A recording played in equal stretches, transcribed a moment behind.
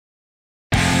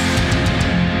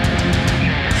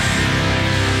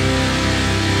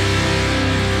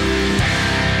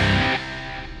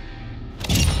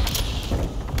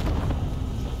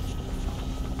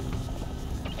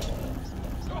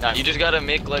Nah, you just gotta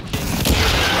make like.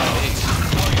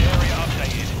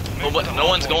 Well, but no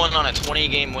one's going on a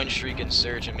 20-game win streak in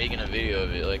search and making a video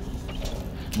of it. Like.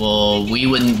 Well, we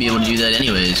wouldn't be able to do that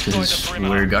anyways because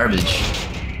we're garbage.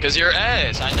 Cause you're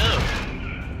ass, I know.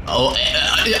 Oh,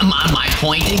 my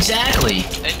point exactly.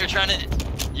 And you're trying to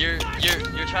do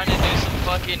some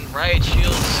fucking riot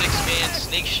shield 6-man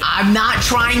snake shit. I'm not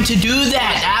trying to do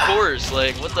that. Of course,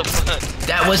 like what the fuck?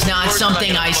 That was not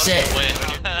something I said.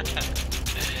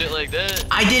 Shit like that.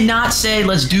 I did not say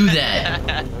let's do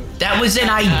that. That was an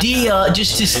idea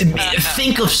just to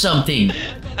think of something.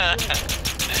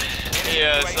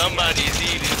 Yeah, somebody's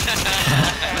eating.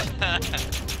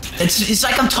 It's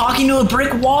like I'm talking to a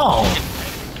brick wall.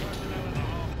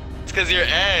 It's cause you're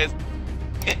ass.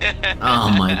 Oh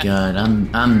my god,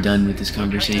 I'm done with this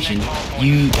conversation.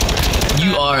 You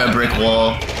are a brick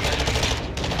wall.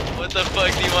 What the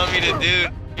fuck do you want me to do?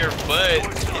 Your butt.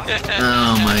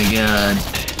 Oh my god.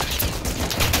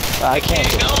 I can't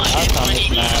do it. I'm on this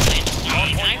map.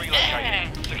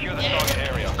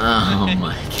 Oh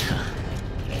my god.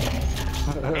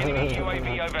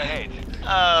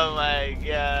 Oh my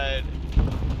god.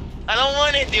 I don't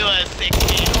want to do a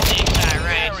 6-man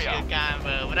riot shit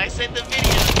combo, but I sent the video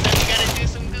and said we gotta do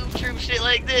some goof troop shit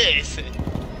like this.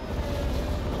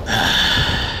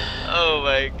 Oh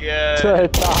my god.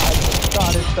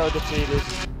 God is so defeated.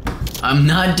 I'm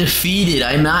not defeated.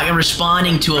 I'm not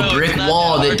responding to a brick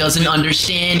wall that doesn't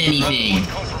understand anything.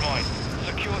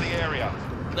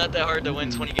 It's not that hard to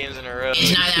win 20 games in a row.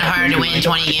 It's not that hard to win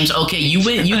 20 games. Okay, you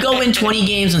go win 20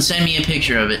 games and send me a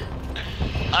picture of it.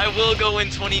 I will go win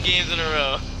 20 games in a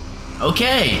row.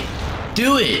 Okay,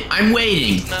 do it. I'm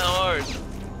waiting. It's not hard.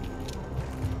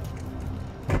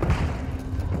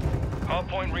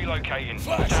 Hardpoint relocating.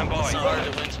 Stand Stand by. It's by. not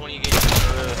hard to win 20 games in a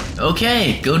row.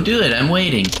 Okay, go do it. I'm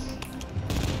waiting.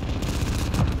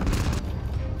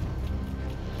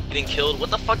 Getting killed? What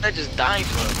the fuck did I just die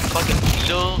from? Fucking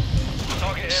Vito?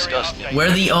 Disgusting.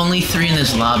 We're the only 3 in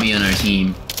this lobby on our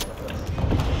team.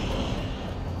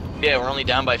 Yeah, we're only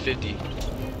down by 50.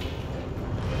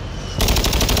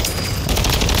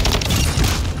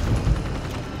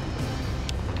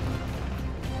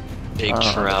 Big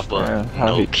trapper,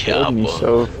 no kappa.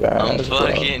 So fast, I'm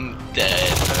fucking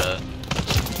dead, bro.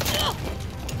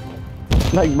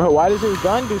 Like, bro, why does his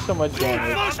gun do so much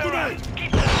damage?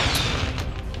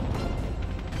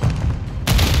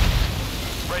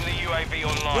 Friendly UAV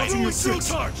online.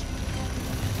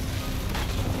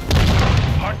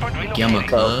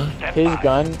 Yamaka. His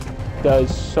gun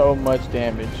does so much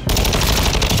damage.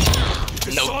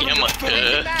 No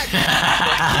Yamaka.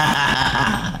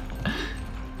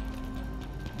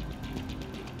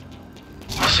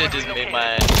 Shit just made my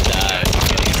ass die.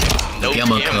 No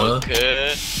Yamaka.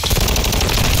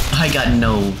 I got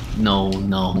no.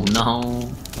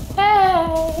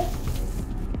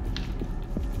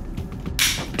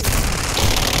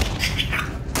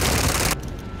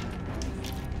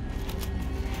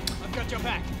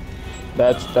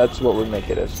 That's what would make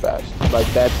it as fast. Like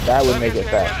that would make it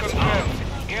fast.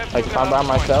 Like if I'm by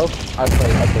myself, I play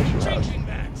shootout.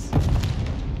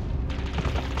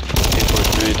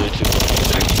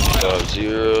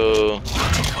 843-3250.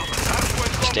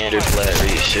 Standard flat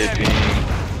rate shipping.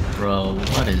 Bro,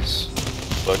 what is?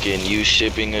 Fucking use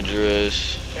shipping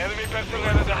address. Enemy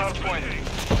personnel at the hardpoint.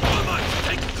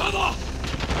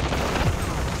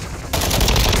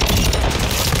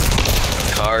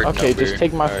 Card Okay, number. just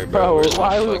take my Alright, bro. where's my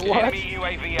Why would fucking- what? Enemy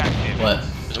UAV active. What?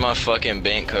 Where's my fucking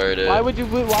bank card at? Why would you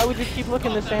keep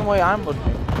looking the same way I'm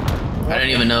looking? I didn't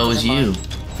even know it was you.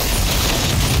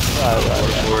 Right.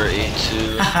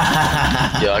 482.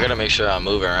 Yo, I gotta make sure I'm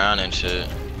moving around and shit.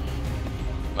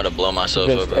 I'm gonna blow myself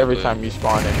Just up. every time you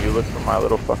spawn in, you look for my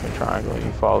little fucking triangle and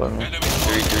you follow me.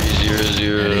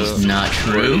 3300. That is not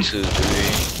true.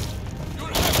 423.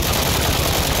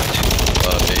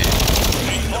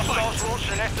 Hostiles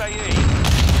launched an SAE.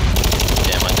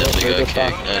 Damn, I definitely got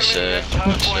kicked. That's sad.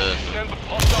 That's sad.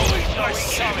 Hostile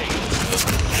incoming.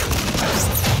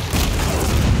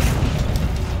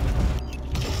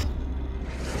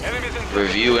 Enemies in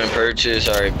Review and purchase.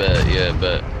 Alright, bet. Yeah,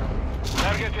 bet.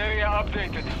 target area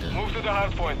updated. Move to the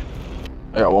hardpoint.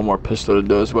 I got one more pistol to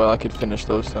do as well. I could finish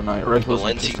those tonight. Rifles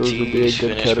and pistols would be a LNTTs good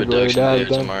finish category production to later have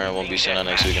done. tomorrow. Won't be sent out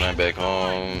next week and I'm back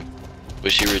home.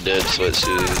 Wish you were dead,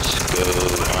 sweatsuits. Go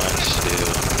on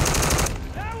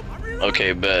still.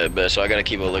 Okay, bet. So I gotta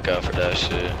keep a lookout for that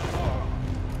shit.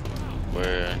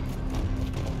 Where?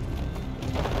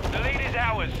 The lead is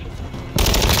ours.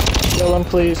 Kill him,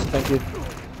 please. Thank you.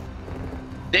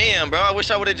 Damn, bro. I wish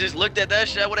I would have just looked at that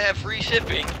shit. I would have had free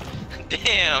shipping.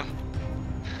 Damn.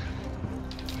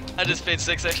 I just paid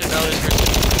 $6 extra for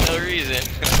shipping.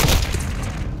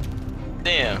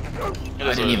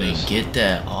 I didn't even get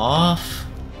that off.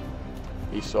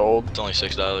 He sold. It's only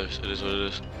 $6. It is what it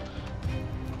is.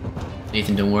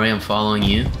 Nathan, don't worry, I'm following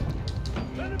you.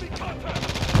 Get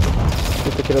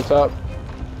the kid up top.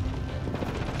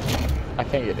 I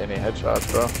can't get any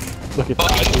headshots, bro. Look at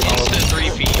that. Fucking insta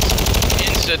 3-piece.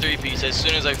 Insta 3-piece. As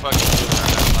soon as I fucking do it,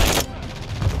 I'm like...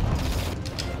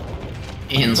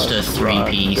 Insta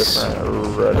 3-piece. Different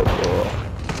reticle.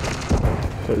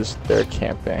 Because they're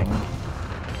camping.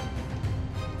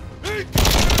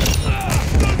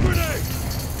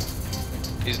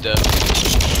 He's dead.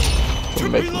 To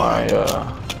make my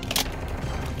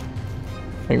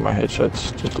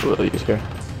headshots just a little easier.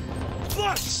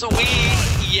 Sweet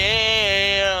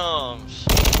yams.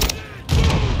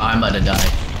 I'm about to die.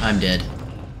 I'm dead.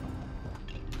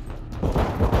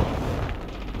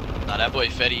 Nah, that boy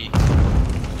Fetty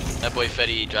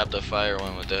dropped a fire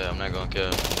one with that. I'm not gonna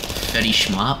kill. Fetty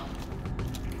Schmop?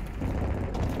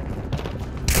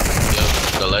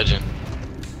 Yo, the legend.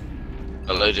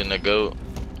 The legend, the GOAT.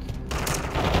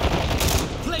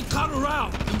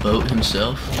 The boat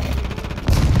himself?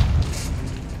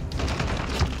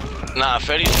 Nah,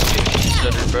 Fetty's a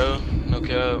stutter, bro. No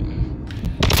cap.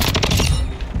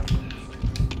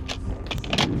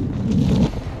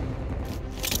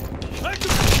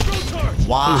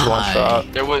 Why? He's one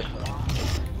shot. There would...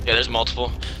 Yeah, there's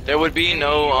multiple. There would be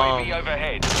no,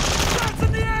 overhead.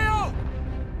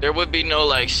 there would be no,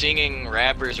 like, singing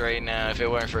rappers right now if it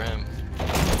weren't for him.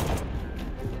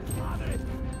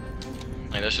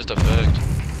 Like, that's just a fact.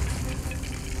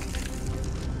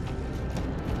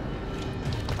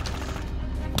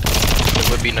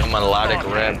 There would be no melodic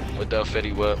rap without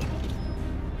Fetty Wap.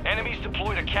 Enemies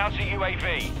deployed a counter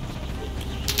UAV.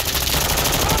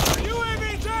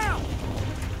 UAV down!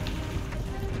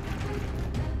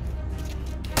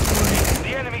 The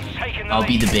enemy's taken the I'll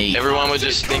be the bait. Everyone would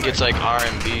just think it's like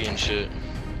R&B and shit.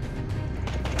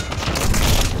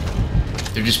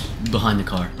 They're just behind the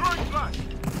car.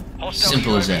 Hostile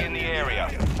Simple as UAV that. in the area.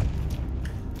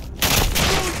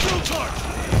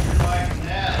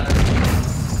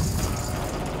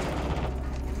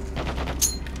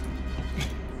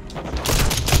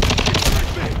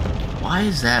 Why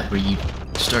is that where you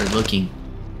start looking?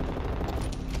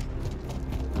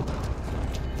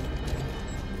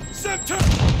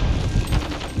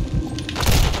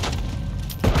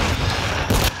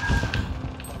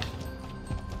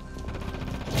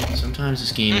 Sometimes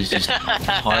this game is just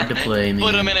hard to play, man.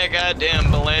 Put him in a goddamn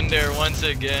blender once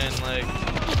again. Like,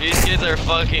 these kids are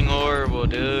fucking horrible,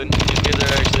 dude. These kids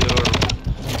are actually horrible.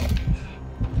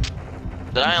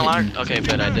 Did I unlock? Okay,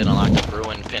 bet I did unlock the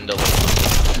Bruin Pendulum.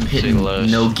 I'm hitting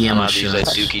no gamma I'm use that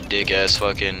shots. dookie dick ass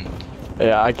fucking.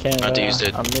 Yeah, I can't. I have to use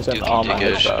that I'm missing dookie all my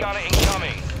dick ass. headshots. Gunner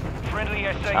incoming. Friendly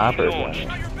Sniper SAE launched.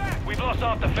 gun. We've lost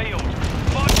half the field.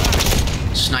 Fight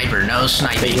back. Sniper, no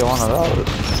sniping. Take one of those.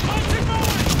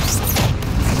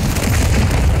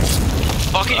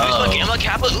 Fucking use Oh. my Gamma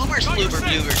Kappa Ubers, Flubers,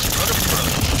 Bloobers.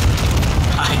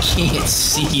 I can't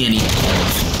see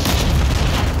anything.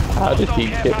 How did he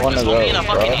get one of This homie those, in a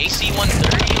bro? fucking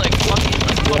AC-130, like fucking.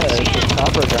 Yeah, it's a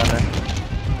chopper gunner.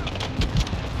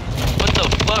 What the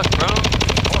fuck, bro?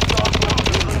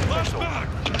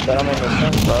 That don't make no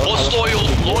sense, bro. How the fuck Hostile did he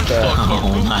get launch that? fuck.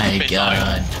 Oh my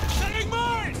god.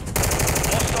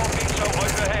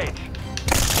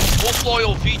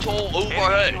 Hostile VTOL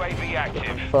overhead. Hostile VTOL overhead. Enemy UAV active.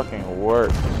 Fucking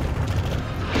work.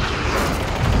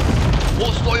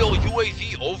 Hostile UAV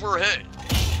overhead.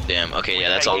 Damn, okay, yeah,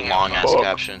 that's a long ass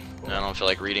caption. I don't feel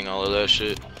like reading all of that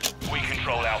shit. We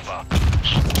control Alpha.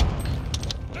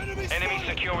 Enemy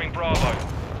securing Bravo.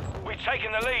 We've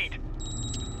taken the lead.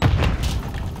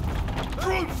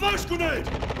 Throwing flash grenade!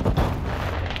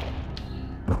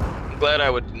 I'm glad I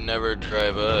would never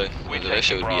drive by. That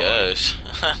shit would be ass.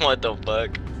 What the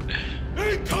fuck?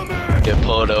 Get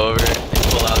pulled over,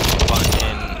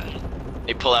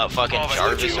 they pull out fucking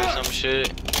Jarvis or some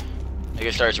shit.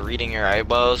 Nigga starts reading your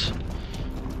eyeballs.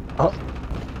 Oh.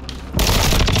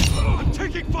 I'm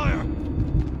taking fire!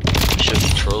 Shit be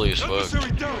trolly as fuck.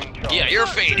 Yeah, you're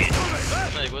faded!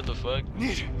 Like, what the fuck?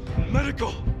 Need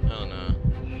medical. Hell no.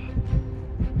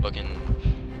 Fucking...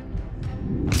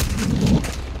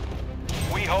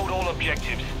 We hold all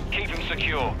objectives. Keep them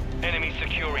secure. Enemy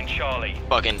securing Charlie.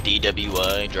 Fucking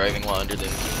DWI, driving while under the...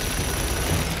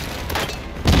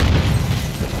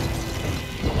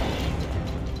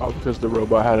 Oh, because the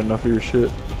robot had enough of your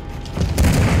shit.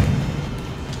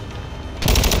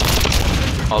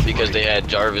 All because they had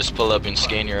Jarvis pull up and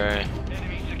scan your eye.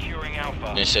 Enemy securing Alpha.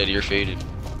 And they said you're faded.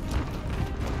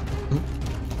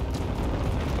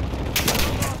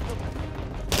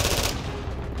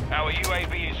 Our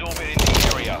UAV is orbiting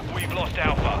the area. We've lost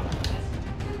Alpha.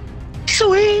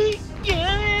 Sweet,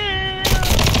 yeah.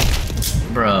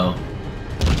 Bro.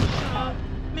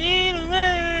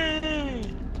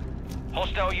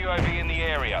 Hostile UAV in the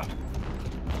area.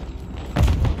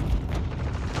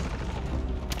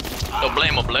 Don't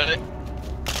blame my blood.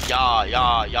 Yeah,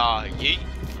 yeet.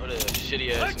 What a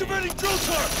shitty ass. Activating drill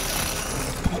target.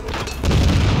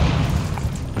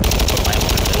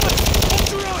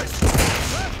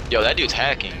 Yo, that dude's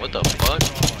hacking. What the fuck?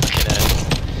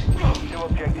 Two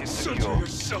objectives secure.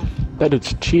 That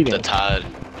it's cheating.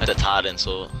 That's a Todd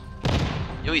insult.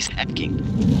 Yo, he's hacking.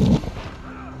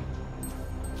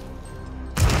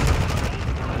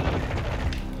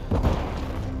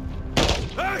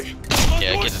 Hey!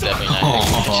 Yeah, kid's definitely not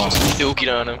hacking. Dookie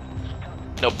on him.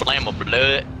 No blame my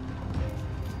blood.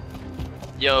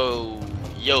 Yo,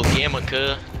 Gamma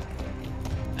cuh.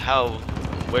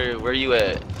 Where you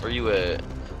at? Where you at?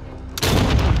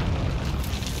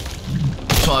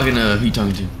 Talking to who you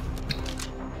talking to?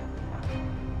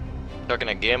 Talking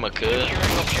to Gamma cuh.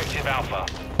 Securing objective Alpha.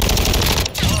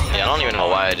 Yeah, I don't even know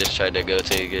why I just tried to go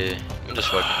take it. I'm just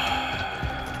fucking.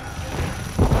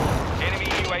 Enemy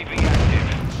UAV active.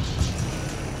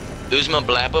 Uzma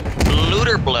blappa,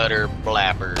 blooter bludder,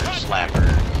 blapper,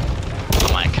 slapper.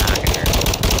 Oh my god.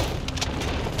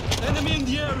 Enemy in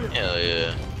the area. Hell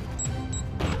yeah.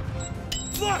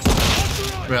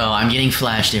 Flash! Bro, I'm getting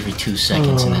flashed every 2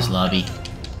 seconds in this lobby.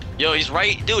 Yo, he's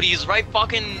right, dude, he's right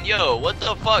fucking, yo, what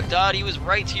the fuck, dog? He was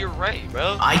right to your right,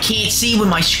 bro. I can't see when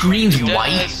my screen's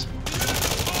white. Deadass.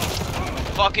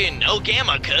 Fucking no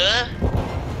Gamma cuh.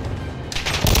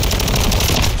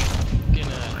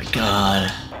 Oh my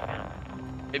god.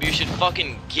 Maybe you should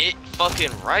fucking get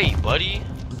fucking right, buddy.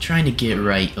 I'm trying to get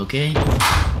right, okay? Yo,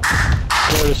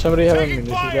 does somebody have a munitions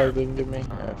bag they can give me?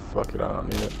 Yeah, fuck it, I don't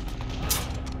need it.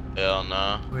 Hell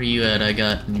no. Where you at? I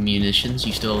got munitions.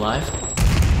 You still alive?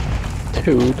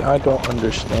 Dude, I don't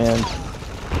understand.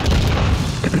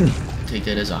 Take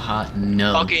that as a hot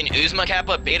no. Fucking Uzma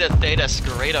Kappa Beta Theta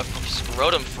Scrotum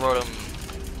Frotum.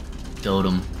 Dotem. You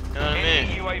know what I Enemy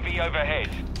mean? UAV overhead.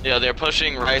 Yeah, they're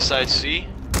pushing right side C.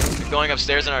 They're going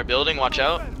upstairs in our building, watch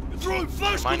out. Throwing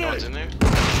flash Mine one's in grenade.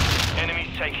 there. Enemies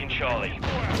taking Charlie.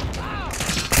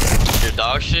 Your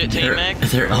dog shit, T-Mac.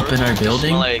 They're up in our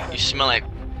building? You smell like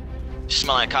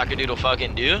cockadoodle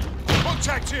fucking do.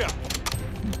 Contact here.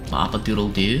 Papa doodle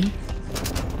doo.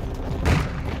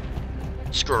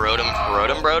 Scrotum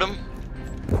brodum.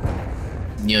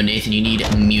 Yo, Nathan, you need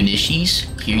munitions?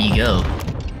 Here you go.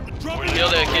 Kill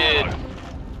that kid.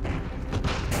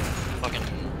 Fucking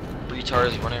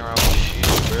retards running around with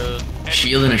shield, bro.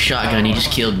 Shield and a shotgun, he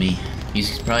just killed me.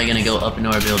 He's probably gonna go up into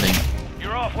our building.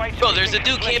 You're halfway to Bro, there's a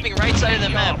dude camping right side of the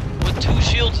map with 2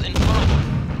 shields in front of him.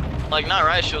 Like, not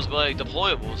riot shields, but like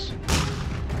deployables.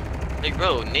 Like,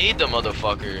 bro, need the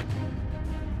motherfucker.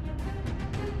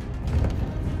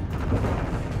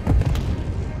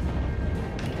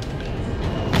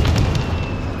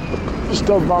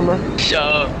 Still bomber.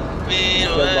 Show me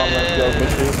Still bomber. Yo, make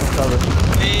sure you can cover.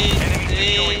 Enemy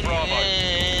securing Bravo.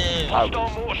 Hostile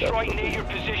mortar strike near your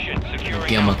position. Securing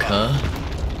Gamma Alpha. cuh.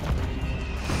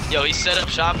 Yo, he set up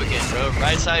shop again, bro.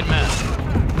 Right side map.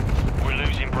 We're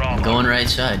losing Bravo. I'm going right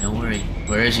side, don't worry.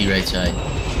 Where is he right side?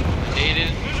 Needed.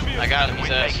 I got him, he's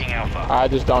We're ass. taking Alpha. I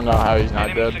just don't know how he's not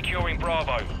Enemy dead. securing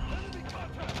Bravo.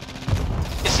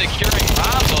 He's securing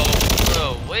Bravo.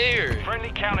 Bro, where?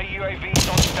 Friendly counter UAVs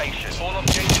on station. All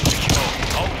objectives secure.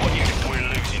 Hold what you. We're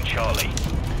losing Charlie.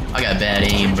 I got bad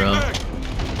aim, bro. Yeah,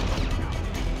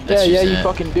 That's yeah, just you that.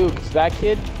 fucking do, because that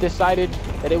kid decided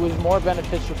that it was more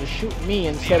beneficial to shoot me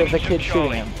instead of the enemy kid took shooting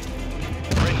Charlie. him.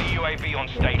 Friendly UAV on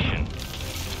station.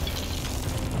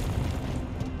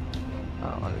 I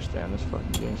don't understand this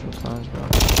fucking game sometimes, bro.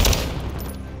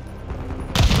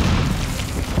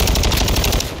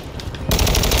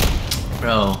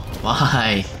 Bro,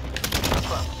 why?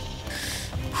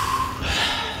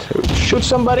 Dude, shoot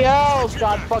somebody else,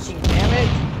 god fucking damn it!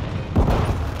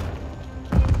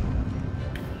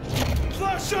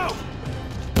 Flash out.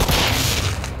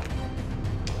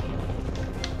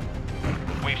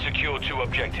 We've secured 2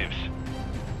 objectives.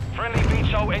 Friendly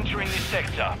VTOL entering this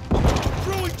sector.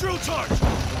 Throwing drill target.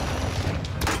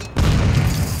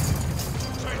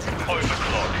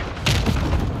 Overclock.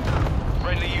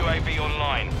 Friendly UAV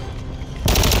online.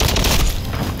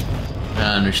 I don't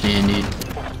understand, dude.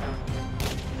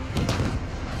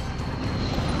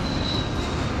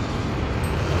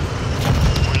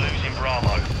 We're losing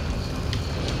Bravo.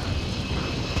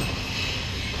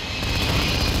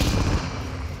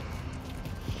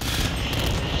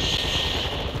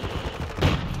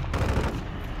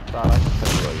 Bro, I can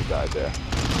tell you why you died there.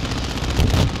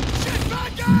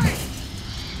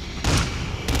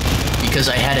 Be because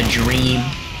I had a dream.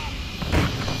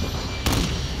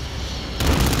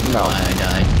 No, Why I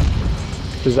died.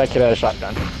 because that kid had a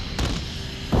shotgun.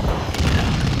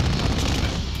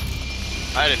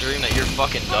 I had a dream that you're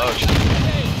fucking dog shit.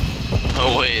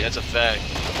 Oh wait, that's a fact.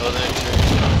 That wasn't a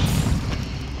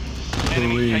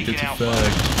dream. Enemy taking Alpha.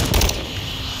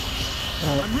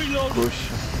 I'm reloading.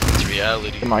 It's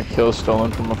reality. Get my kill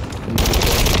stolen from a fucking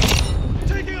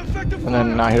Taking effective and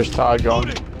then now here's Todd going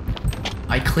Loading.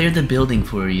 I cleared the building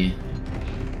for you.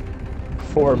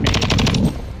 for me.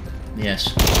 Yes.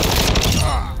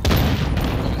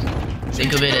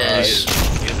 Think of it as,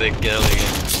 He's a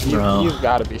Gilligan. bro. You've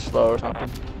got to be slow or something.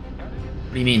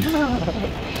 What do you mean? Just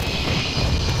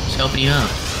helping you out.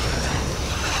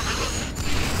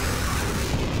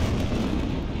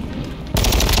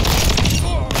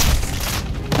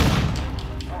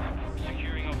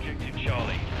 Securing objective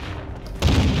Charlie.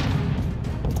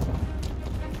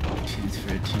 Tooth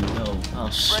for a two. I'll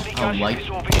Friendly wipe. gunship is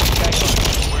orbiting Tango.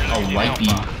 We're I'll losing wipe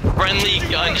you. Alpha. Friendly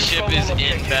gunship is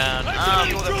inbound. I'm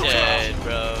dead,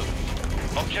 bro.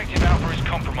 Objective Alpha is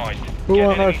compromised. Who Get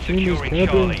on enemy our team is securing camping?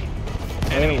 Charlie.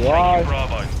 Enemy why? taking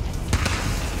Bravo.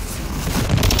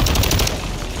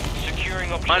 Securing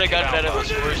objective Might have got that Alpha. at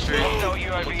the first street. Hostile I'm UAV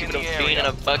gonna in keep it the a fiend area. and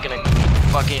a buck and a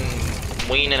fucking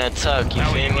ween and a tuck, you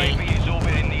Our feel me? UAV is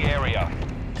orbiting the area.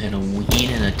 And a ween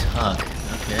and a tuck.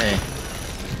 Okay.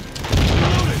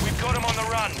 We've got him on the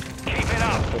run. Keep it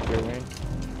up. Okay, Wayne.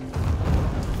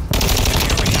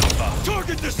 Securing Alpha.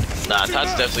 Target this. Nah,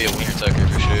 Todd's definitely a wiener tucker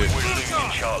for sure. We're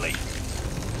losing Charlie.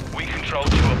 We control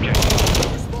 2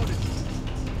 objectives.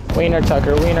 Wiener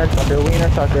Tucker, Wiener Tucker, Wiener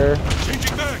Tucker.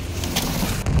 Changing back.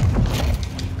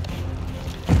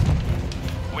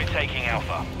 We're taking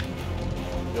Alpha.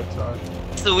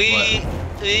 Sweet,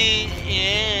 sweet,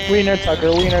 yeah. Wiener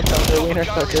Tucker, Wiener Tucker, Wiener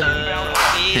Tucker.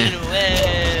 Mission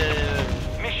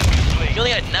Mission complete. You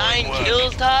only had 9 Good work.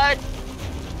 kills, Todd?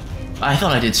 I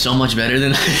thought I did so much better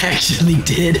than I actually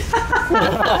did.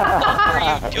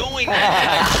 How are you doing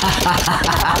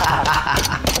that?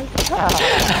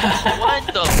 What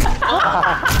the fuck?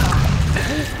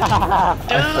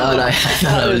 I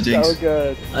thought I was doing. So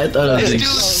good. I thought I was This doing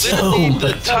dude's so literally the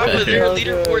much top of their better.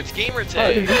 leaderboard's gamer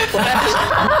tag.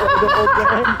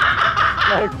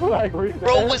 like,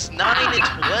 Bro was 9 and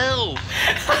 12.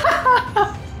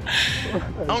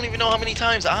 I don't even know how many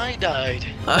times I died.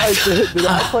 did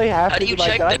I play half? How do you like,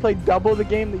 check did I the- play double the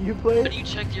game that you How played? do you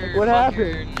check your What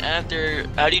fucking after?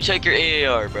 How do you check your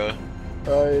AAR, bro?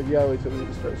 Yeah, wait till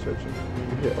we start searching.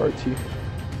 You hit RT.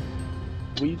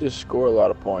 We just score a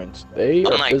lot of points. They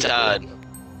are Unlike physical. Todd.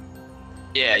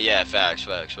 Yeah, facts.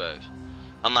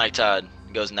 Unlike Todd,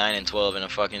 he goes 9 and 12 in a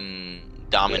fucking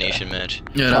domination match.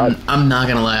 Dude, I'm not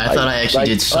gonna lie. I thought I actually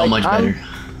did so much better.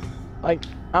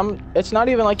 It's not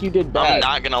even like you did bad. I'm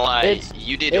not gonna lie, It's-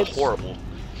 you did it's- horrible.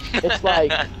 It's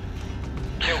like,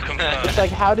 Kill confirmed. it's like,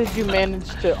 how did you manage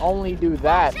to only do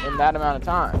that in that amount of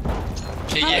time?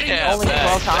 Yeah, Only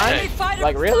 12 facts. times?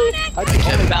 Like, really? How'd you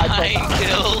only die 12 9 times?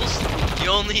 kills? You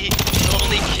only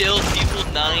killed people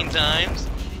 9 times?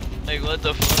 Like, what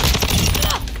the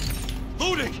fuck?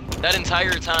 Loading. That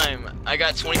entire time, I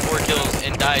got 24 kills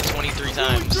and died 23 Throwing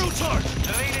times. drill charge.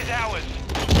 The lead is ours.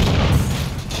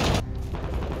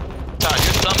 Todd,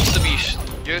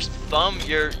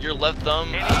 your left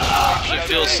thumb should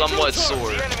feel somewhat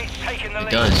sore The enemy's taken the It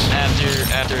lead. does.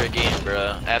 after a game,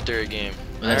 bruh. After a game.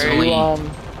 But that's Alright?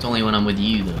 it's only when I'm with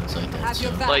you though. It's like that. So.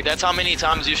 Like, that's how many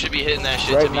times you should be hitting that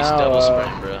shit Right to be now, double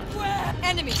sprint, bruh.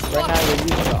 Enemy Right now you're using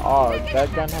the AUG.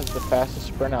 That gun has the fastest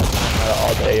sprint out time out of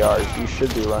all the ARs. You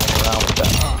should be running around with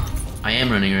that. I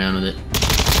am running around with it.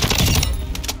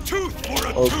 Tooth for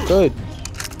a Oh, tooth. good.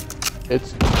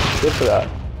 It's good for that.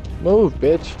 Move,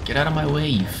 bitch. Get out of my way,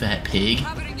 you fat pig.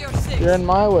 covering your six. You're in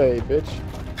my way, bitch.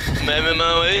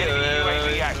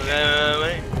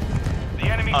 The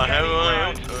enemy's gaining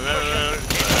ground.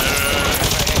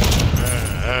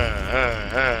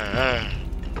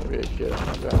 Weird shit.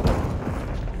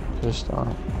 Just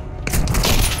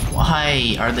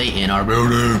Why are they in our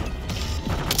building?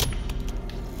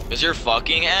 It's your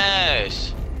fucking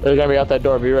ass. They're gonna be out that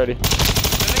door. Be ready. The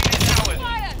lead is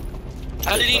ours.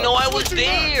 How did he know I was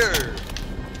there?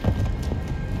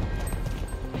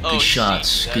 Oh, Good he shots.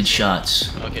 see me. Good That's-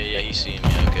 shots. Okay, yeah, he see me.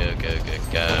 Okay.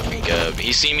 Copy.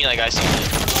 He see me like I see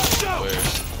him. Where?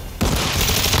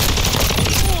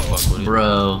 Fuck, what is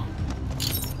Bro.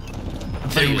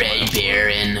 The Red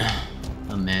Baron.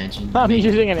 Imagine. I'm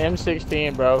using an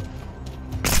M16, bro.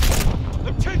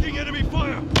 I'm taking enemy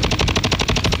fire.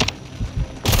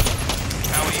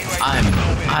 Our UAV is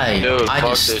orbiting. Dude, I fuck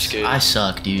just, this kid. I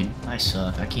suck, dude. I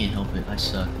suck. I can't help it. I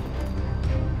suck.